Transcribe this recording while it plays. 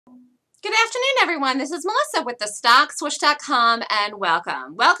Good afternoon, everyone. This is Melissa with thestockswoosh.com and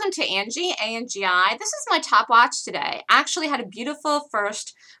welcome. Welcome to Angi, A-N-G-I. This is my top watch today. Actually had a beautiful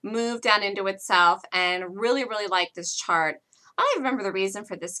first move down into itself and really like this chart. I don't even remember the reason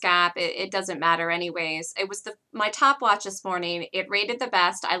for this gap. It doesn't matter anyways. It was my top watch this morning. It rated the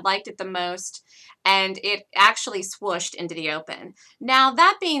best. I liked it the most, and it actually swooshed into the open. Now,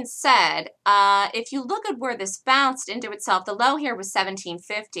 that being said, if you look at where this bounced into itself, the low here was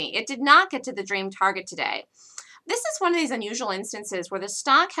 1750. It did not get to the dream target today. This is one of these unusual instances where the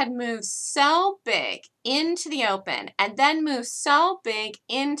stock had moved so big into the open and then moved so big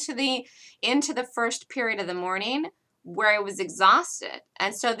into the first period of the morning where it was exhausted.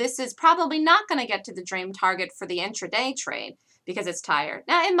 And so this is probably not going to get to the dream target for the intraday trade because it's tired.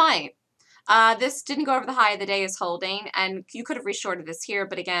 Now, it might. This didn't go over the high of the day is holding, and you could have reshorted this here,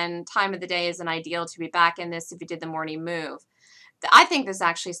 but again, time of the day isn't ideal to be back in this if you did the morning move. I think this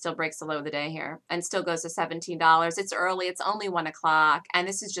actually still breaks the low of the day here and still goes to $17. It's early. It's only 1 o'clock, and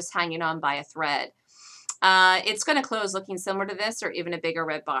this is just hanging on by a thread. It's going to close looking similar to this or even a bigger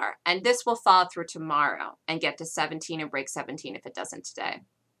red bar, and this will fall through tomorrow and get to 17 and break 17 if it doesn't today.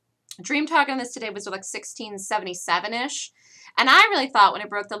 Dream target on this today was like 1677-ish. And I really thought when it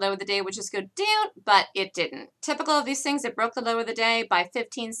broke the low of the day it would just go down, but it didn't. Typical of these things, it broke the low of the day by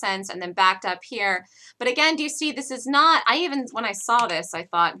 15 cents and then backed up here. But again, do you see this is not, when I saw this, I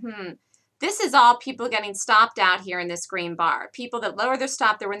thought, this is all people getting stopped out here in this green bar. People that lower their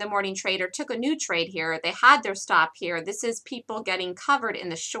stop, they were in the morning trade or took a new trade here. They had their stop here. This is people getting covered in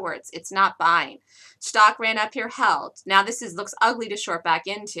the shorts. It's not buying. Stock ran up here, held. Now this looks ugly to short back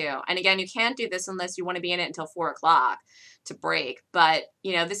into. And again, you can't do this unless you want to be in it until 4 o'clock to break. But,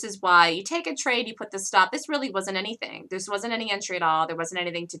 you know, this is why you take a trade, you put the stop. This really wasn't anything. This wasn't any entry at all. There wasn't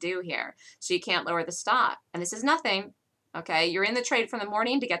anything to do here. So you can't lower the stop. And this is nothing. Okay, you're in the trade from the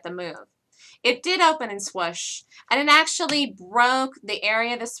morning to get the move. It did open and swoosh, and it actually broke the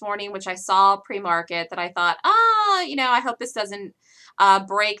area this morning, which I saw pre-market that I thought, I hope this doesn't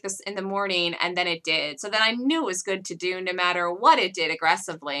break this in the morning, and then it did. So then I knew it was good to do no matter what it did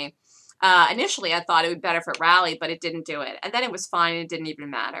aggressively. Initially, I thought it would be better if it rallied, but it didn't do it. And then it was fine, and it didn't even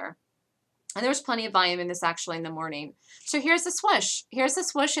matter. And there was plenty of volume in this actually in the morning. So here's the swoosh. Here's the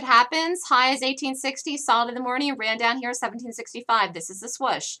swoosh. It happens. High is 1860. Solid in the morning. Ran down here 1765. This is the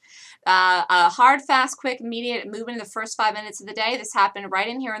swoosh. A hard, fast, quick, immediate movement in the first 5 minutes of the day. This happened right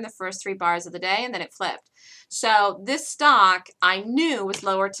in here in the first 3 bars of the day, and then it flipped. So this stock I knew was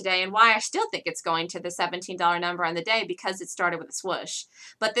lower today, and why I still think it's going to the $17 number on the day because it started with a swoosh.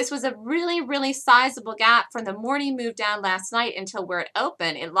 But this was a really sizable gap from the morning move down last night until where it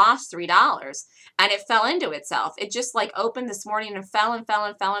opened. It lost $3. And it fell into itself. It just like opened this morning and fell and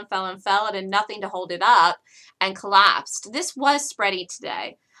had nothing to hold it up and collapsed. This was spready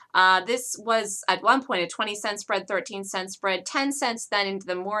today. This was at one point a 20-cent spread, 13-cent spread, 10 cents then into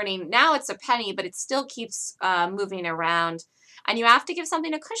the morning. Now it's a penny, but it still keeps moving around. And you have to give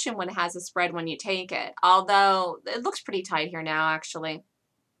something a cushion when it has a spread when you take it. Although it looks pretty tight here now, actually.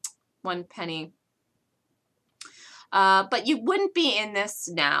 1 penny. But you wouldn't be in this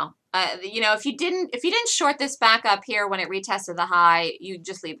now. If you didn't short this back up here when it retested the high, you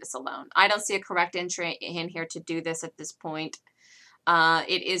just leave this alone. I don't see a correct entry in here to do this at this point.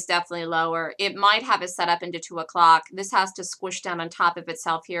 It is definitely lower. It might have a setup into 2 o'clock. This has to squish down on top of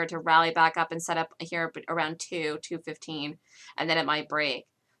itself here to rally back up and set up here around 2:15, and then it might break.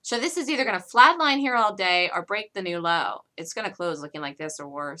 So this is either going to flatline here all day or break the new low. It's going to close looking like this or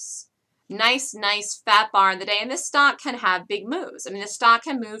worse. Nice fat bar in the day, and this stock can have big moves. I mean, the stock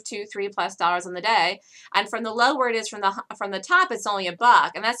can move $2, $3+ on the day, and from the low where it is from the top, it's only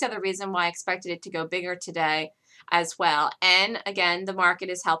 $1, and that's the other reason why I expected it to go bigger today as well. And again, the market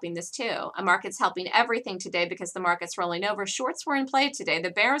is helping this too. A market's helping everything today because the market's rolling over. Shorts were in play today.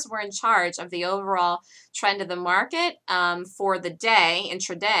 The bears were in charge of the overall trend of the market for the day,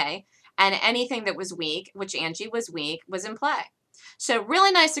 intraday, and anything that was weak, which Angi was weak, was in play. So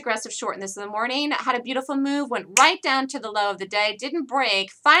really nice aggressive short in this in the morning. Had a beautiful move, went right down to the low of the day, didn't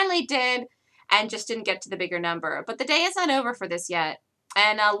break, finally did, and just didn't get to the bigger number. But the day is not over for this yet.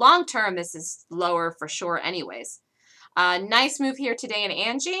 And long term, this is lower for sure anyways. Nice move here today in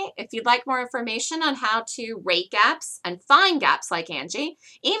Angi. If you'd like more information on how to rate gaps and find gaps like Angi,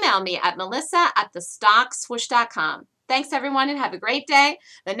 email me at melissa@thestockswoosh.com. Thanks, everyone, and have a great day.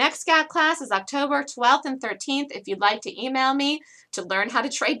 The next gap class is October 12th and 13th. If you'd like to email me to learn how to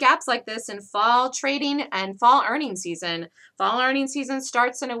trade gaps like this in fall trading and fall earnings season. Fall earnings season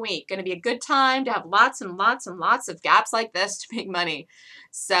starts in a week. Going to be a good time to have lots and lots of gaps like this to make money.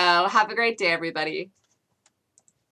 So have a great day, everybody.